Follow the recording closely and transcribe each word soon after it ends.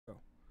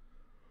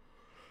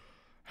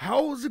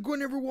How's it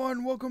going,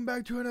 everyone? Welcome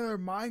back to another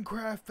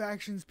Minecraft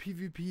Factions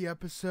PvP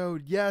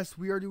episode. Yes,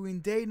 we are doing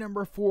day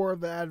number 4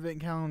 of the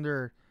Advent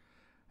Calendar.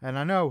 And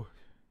I know,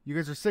 you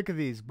guys are sick of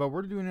these, but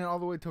we're doing it all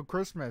the way till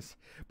Christmas.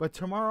 But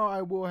tomorrow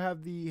I will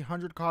have the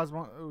 100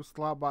 Cosmo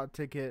slot bot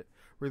ticket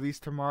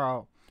released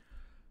tomorrow.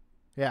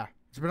 Yeah,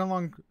 it's been a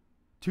long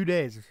 2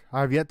 days.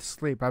 I have yet to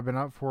sleep. I've been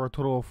up for a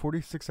total of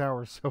 46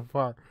 hours so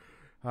far.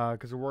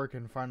 Because of work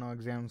and final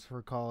exams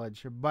for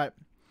college. But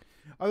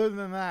other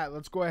than that,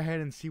 let's go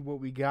ahead and see what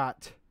we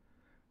got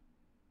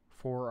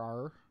for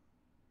our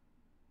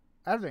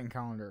Advent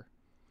Calendar.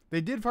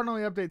 They did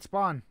finally update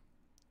Spawn.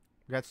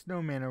 We got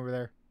Snowman over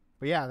there.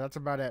 But yeah, that's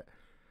about it.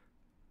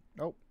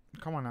 Oh,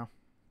 come on now.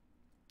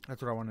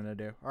 That's what I wanted to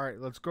do. Alright,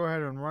 let's go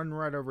ahead and run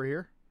right over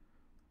here.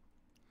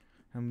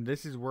 And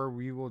this is where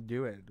we will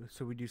do it.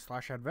 So we do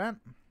 /advent.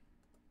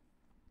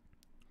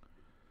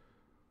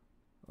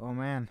 Oh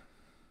man.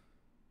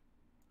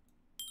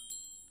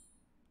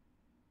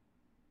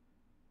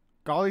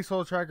 Golly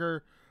Soul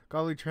Tracker,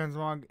 Golly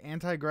Transmog,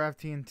 Anti-Grav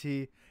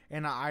TNT,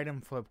 and an item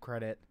flip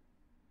credit.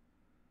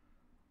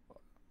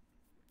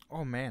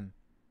 Oh man.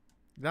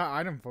 That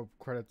item flip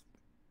credit's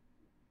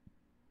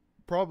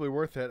probably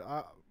worth it.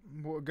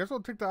 Well, I guess I'll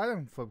take the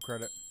item flip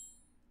credit.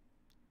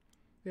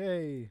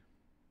 Yay.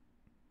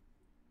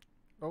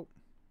 Oh.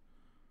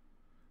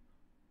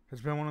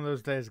 It's been one of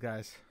those days,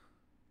 guys.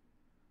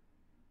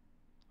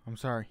 I'm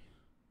sorry.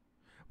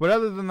 But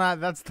other than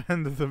that, that's the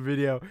end of the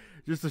video.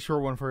 Just a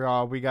short one for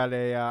y'all. We got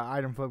a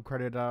item flip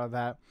credit out of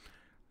that.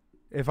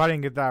 If I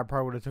didn't get that, I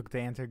probably would have took the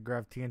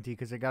anti-grav TNT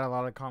because it got a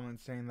lot of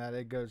comments saying that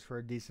it goes for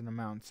a decent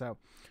amount. So,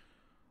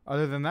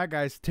 other than that,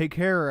 guys, take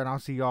care, and I'll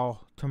see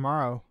y'all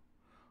tomorrow.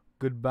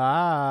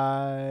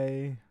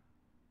 Goodbye.